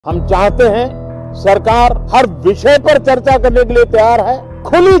हम चाहते हैं सरकार हर विषय पर चर्चा करने के लिए तैयार है,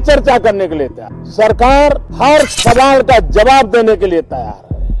 खुली चर्चा करने के लिए तैयार। सरकार हर सवाल का जवाब देने के लिए तैयार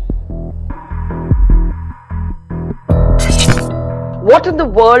है। What in the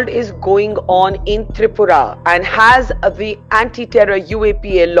world is going on in Tripura, and has the anti-terror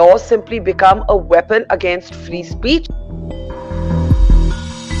UAPA law simply become a weapon against free speech?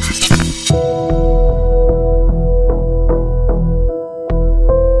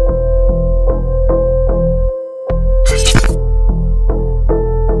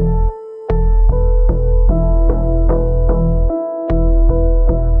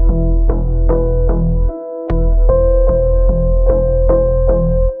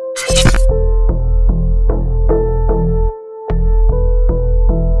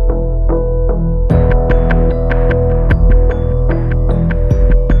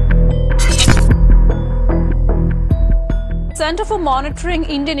 Center for Monitoring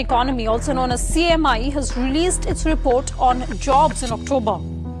Indian Economy, also known as CMI, has released its report on jobs in October.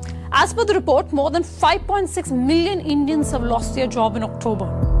 As per the report, more than 5.6 million Indians have lost their job in October.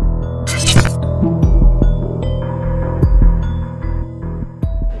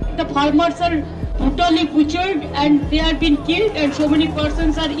 The farmers are brutally butchered and they have been killed, and so many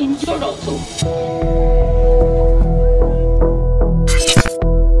persons are injured also.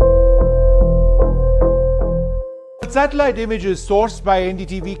 Satellite images sourced by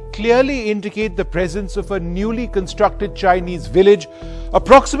NDTV clearly indicate the presence of a newly constructed Chinese village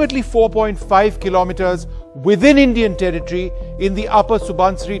approximately 4.5 kilometers within Indian territory in the Upper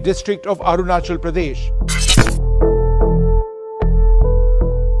Subansiri district of Arunachal Pradesh.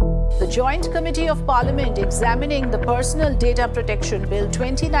 The Joint Committee of Parliament examining the Personal Data Protection Bill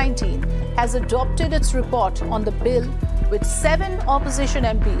 2019 has adopted its report on the bill with 7 opposition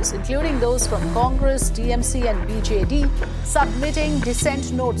MPs, including those from Congress, TMC and BJD, submitting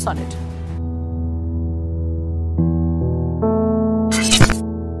dissent notes on it.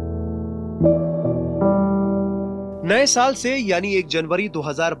 नए साल से यानी 1 जनवरी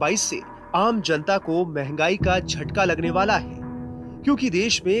 2022 से आम जनता को महंगाई का झटका लगने वाला है, क्योंकि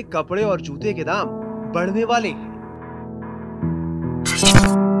देश में कपड़े और जूते के दाम बढ़ने वाले हैं।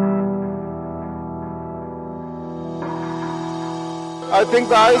 I think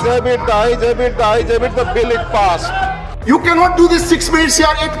the eyes have it, the bill is passed. You cannot do this 6 minutes here,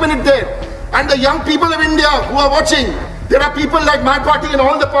 8 minutes there. And the young people of India who are watching, there are people like my party and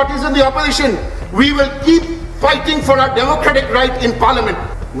all the parties in the opposition. We will keep fighting for our democratic right in Parliament.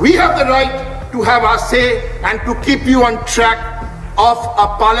 We have the right to have our say and to keep you on track of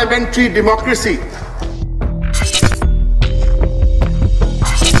a parliamentary democracy.